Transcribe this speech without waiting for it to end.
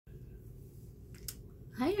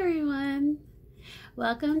Hi everyone,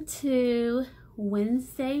 welcome to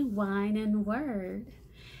Wednesday Wine and Word.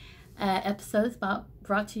 Episodes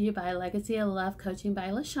brought to you by Legacy of Love Coaching by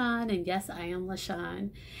LaShawn, and yes, I am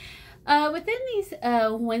LaShawn. Within these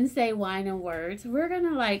Wednesday Wine and Words, we're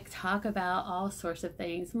gonna talk about all sorts of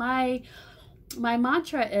things. My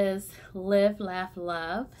mantra is live, laugh,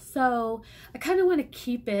 love. So I kind of want to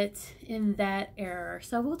keep it in that era.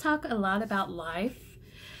 So we'll talk a lot about life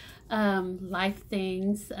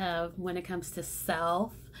things when it comes to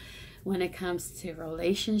self, when it comes to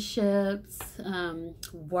relationships,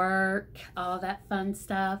 work, all that fun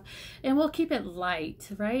stuff. And we'll keep it light,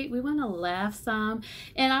 right? We want to laugh some.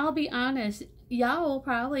 And I'll be honest, y'all will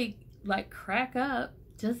probably crack up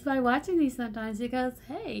just by watching these sometimes because,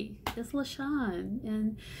 hey, it's LaShawn.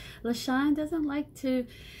 And LaShawn doesn't like to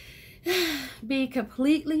be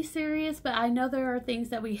completely serious, but I know there are things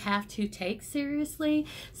that we have to take seriously.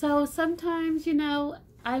 So sometimes,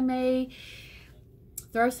 I may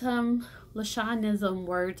throw some LaShawnism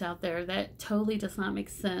words out there that totally does not make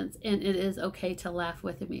sense, and it is okay to laugh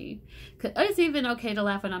with me. It's even okay to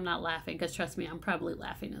laugh when I'm not laughing, because trust me, I'm probably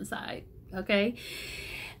laughing inside, okay?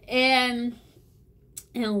 And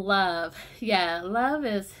love. Yeah, love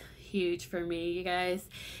is huge for me, you guys.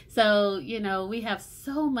 So, we have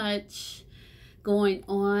so much going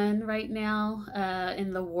on right now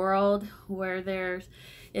in the world where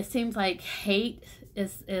it seems like hate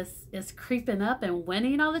is creeping up and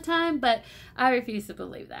winning all the time, but I refuse to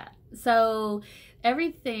believe that. So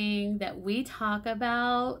everything that we talk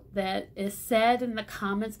about that is said in the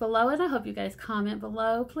comments below, and I hope you guys comment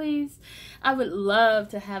below, please. I would love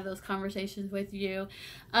to have those conversations with you.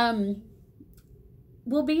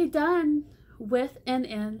 Will be done with and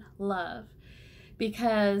in love,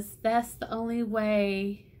 because that's the only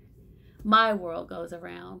way my world goes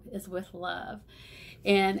around, is with love.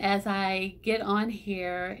 And as I get on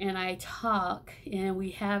here and I talk and we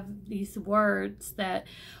have these words that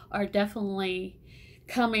are definitely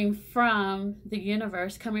coming from the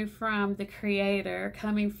universe, coming from the Creator,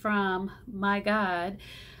 coming from my God,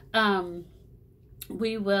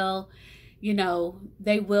 we will,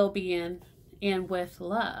 they will be in and with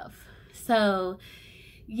love. So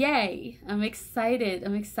yay, I'm excited.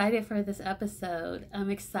 I'm excited for this episode.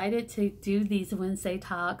 I'm excited to do these Wednesday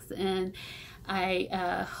talks, and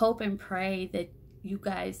I hope and pray that you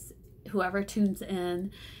guys, whoever tunes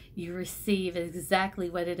in, you receive exactly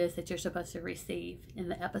what it is that you're supposed to receive in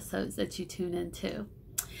the episodes that you tune into.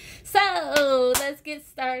 So let's get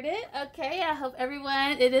started. Okay, I hope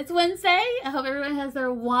everyone, it is Wednesday. I hope everyone has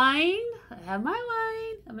their wine. I have my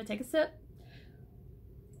wine. I'm gonna take a sip.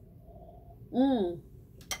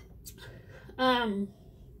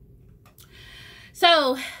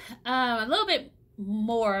 So a little bit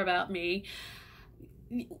more about me.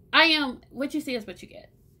 I am, what you see is what you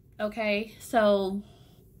get. Okay, so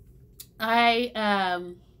I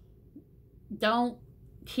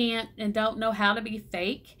can't and don't know how to be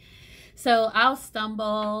fake. So I'll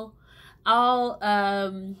stumble all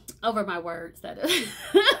over my words. That is.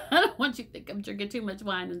 I don't want you to think I'm drinking too much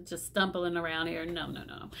wine and just stumbling around here. No.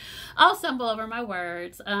 I'll stumble over my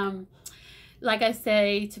words. Like I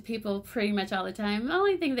say to people pretty much all the time, the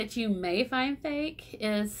only thing that you may find fake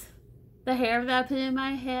is the hair that I put in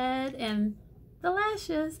my head and the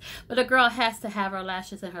lashes. But a girl has to have her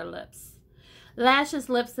lashes and her lips. Lashes,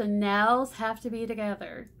 lips, and nails have to be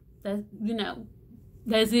together. That's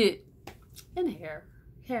it. And hair.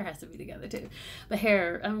 Hair has to be together too. But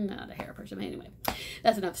hair, I'm not a hair person. Anyway,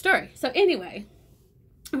 that's another story. So anyway,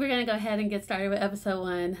 we're going to go ahead and get started with episode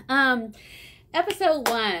 1. Episode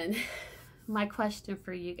 1, my question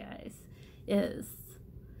for you guys is,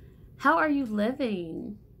 how are you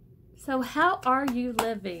living? So how are you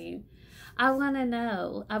living? I want to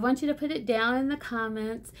know. I want you to put it down in the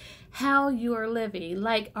comments how you are living.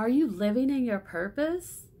 Are you living in your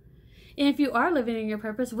purpose? And if you are living in your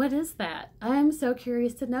purpose, what is that? I am so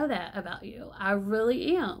curious to know that about you. I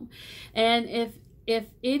really am. And if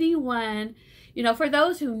anyone, for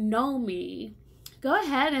those who know me, go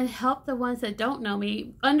ahead and help the ones that don't know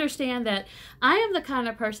me understand that I am the kind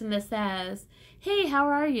of person that says, hey, how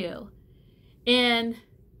are you? And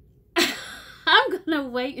I'm going to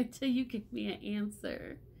wait until you give me an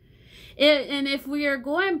answer. And if we are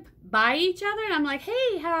going by each other and I'm like,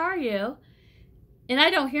 hey, how are you? And I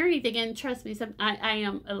don't hear anything, and trust me, I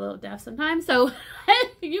am a little deaf sometimes, so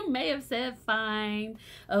you may have said fine,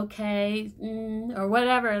 okay, or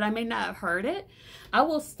whatever, and I may not have heard it. I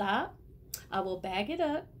will stop, I will bag it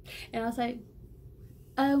up, and I'll say,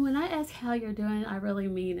 when I ask how you're doing, I really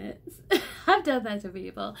mean it. I've done that to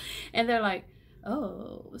people, and they're like,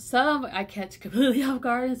 oh, some I catch completely off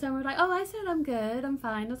guard, and some are like, oh, I said I'm good, I'm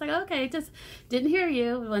fine. I was like, okay, just didn't hear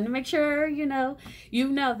you. Want to make sure you know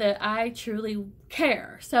that I truly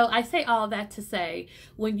care. So I say all that to say,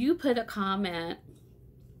 when you put a comment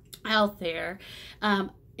out there,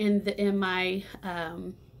 in my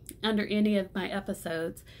under any of my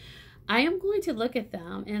episodes, I am going to look at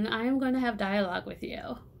them and I am going to have dialogue with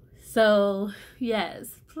you. So,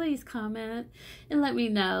 yes, please comment and let me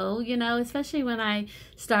know, especially when I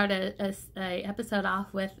start a episode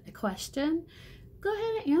off with a question, go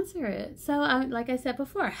ahead and answer it. So, like I said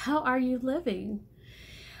before, how are you living?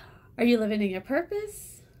 Are you living in your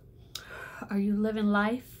purpose? Are you living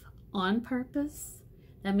life on purpose?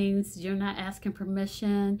 That means you're not asking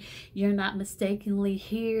permission. You're not mistakenly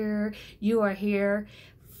here. You are here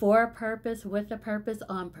for a purpose, with a purpose,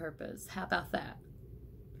 on purpose. How about that?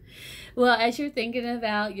 Well, as you're thinking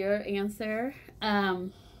about your answer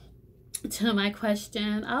to my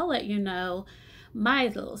question, I'll let you know my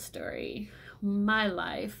little story, my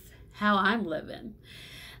life, how I'm living.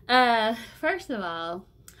 First of all,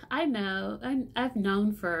 I've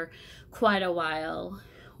known for quite a while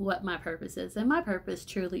what my purpose is, and my purpose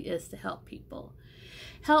truly is to help people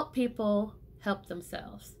help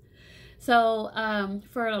themselves. So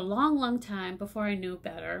for a long time before I knew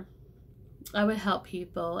better, I would help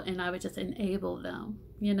people and I would just enable them,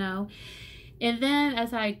 And then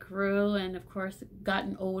as I grew and, of course,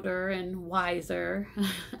 gotten older and wiser,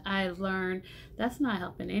 I learned that's not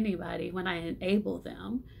helping anybody when I enable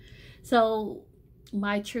them. So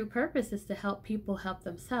my true purpose is to help people help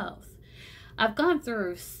themselves. I've gone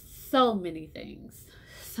through so many things,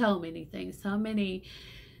 so many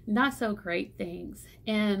not so great things.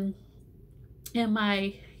 And in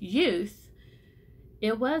my youth,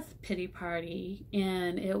 it was pity party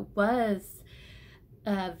and it was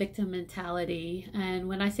victim mentality. And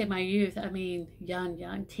when I say my youth, I mean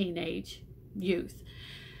young teenage youth.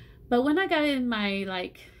 But when I got in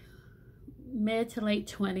my mid to late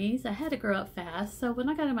 20s, I had to grow up fast. So when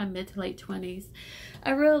I got in my mid to late 20s,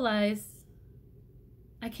 I realized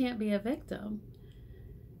I can't be a victim.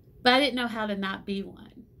 But I didn't know how to not be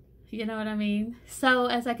one. You know what I mean? So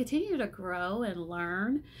as I continue to grow and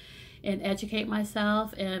learn and educate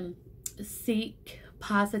myself and seek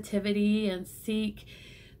positivity and seek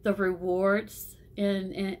the rewards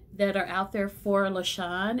that are out there for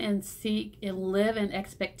LaShawn, and seek and live in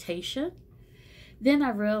expectation, then I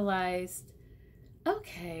realized,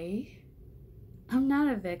 okay, I'm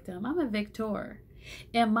not a victim, I'm a victor.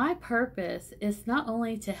 And my purpose is not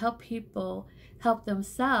only to help people help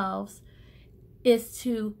themselves, is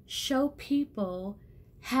to show people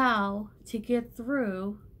how to get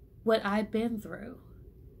through what I've been through.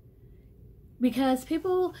 Because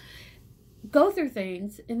people go through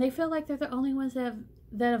things and they feel like they're the only ones that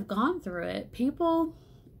have gone through it. People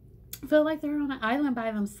feel like they're on an island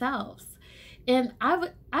by themselves. And I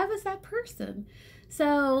was that person.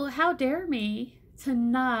 So how dare me to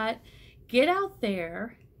not get out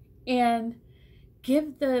there and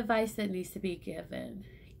give the advice that needs to be given.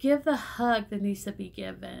 Give the hug that needs to be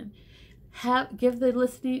given. Give the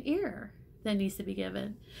listening ear that needs to be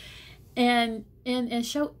given. And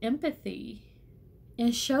show empathy.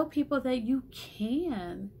 And show people that you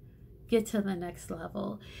can get to the next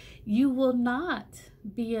level. You will not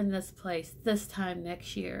be in this place this time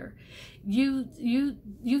next year. You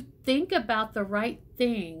think about the right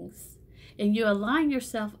things and you align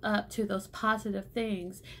yourself up to those positive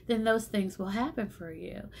things, then those things will happen for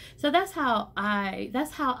you. So that's how I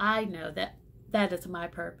know that is my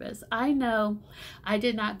purpose. I know I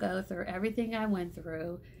did not go through everything I went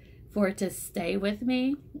through for it to stay with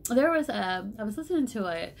me. I was listening to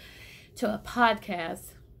a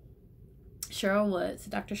podcast,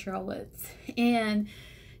 Dr. Cheryl Woods, and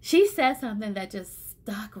she said something that just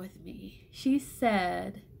stuck with me. She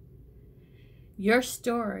said, your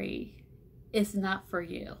story is not for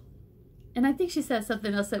you. And I think she said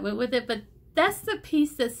something else that went with it, but that's the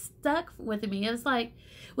piece that stuck with me. It was like,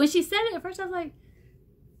 when she said it at first, I was like,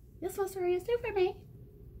 this my story is too for me.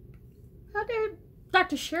 How dare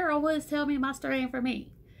Dr. Cheryl Woods tell me my story ain't for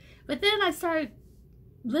me? But then I started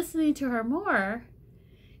listening to her more,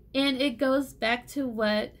 and it goes back to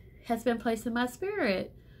what has been placed in my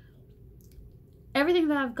spirit. Everything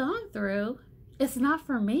that I've gone through, it's not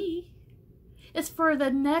for me. It's for the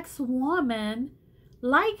next woman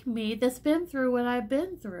like me that's been through what I've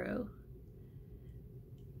been through.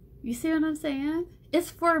 You see what I'm saying? It's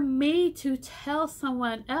for me to tell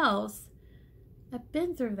someone else, I've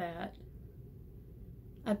been through that.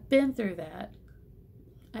 I've been through that.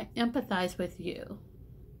 I empathize with you.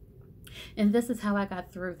 And this is how I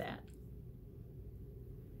got through that.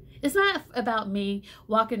 It's not about me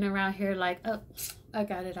walking around here like, oh, I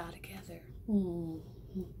got it all together.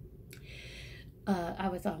 I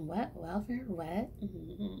was on what? Welfare? What?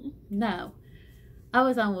 No, I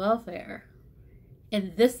was on welfare.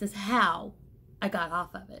 And this is how I got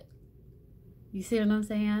off of it. You see what I'm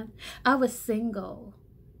saying? I was single.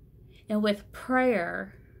 And with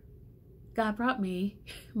prayer, God brought me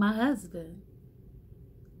my husband.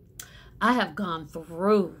 I have gone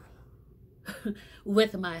through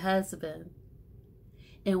with my husband.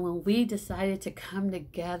 And when we decided to come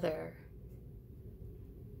together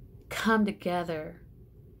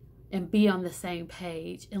and be on the same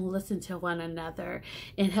page and listen to one another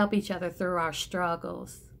and help each other through our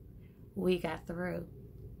struggles, we got through.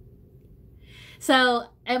 So,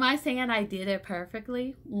 am I saying I did it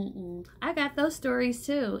perfectly? I got those stories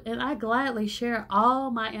too, and I gladly share all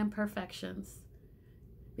my imperfections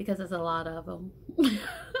because there's a lot of them.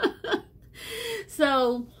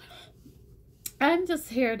 So, I'm just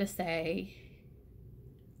here to say,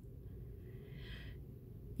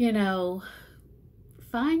 you know,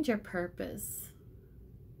 find your purpose.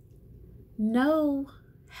 Know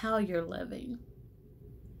how you're living.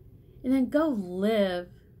 And then go live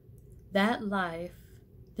that life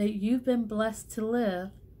that you've been blessed to live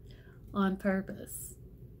on purpose.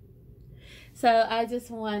 So I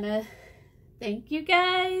just want to thank you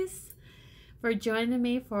guys for joining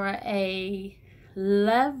me for a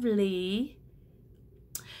lovely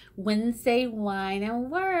Wednesday Wine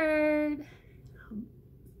and Word.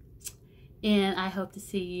 And I hope to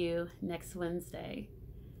see you next Wednesday.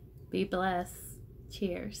 Be blessed.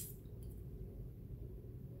 Cheers.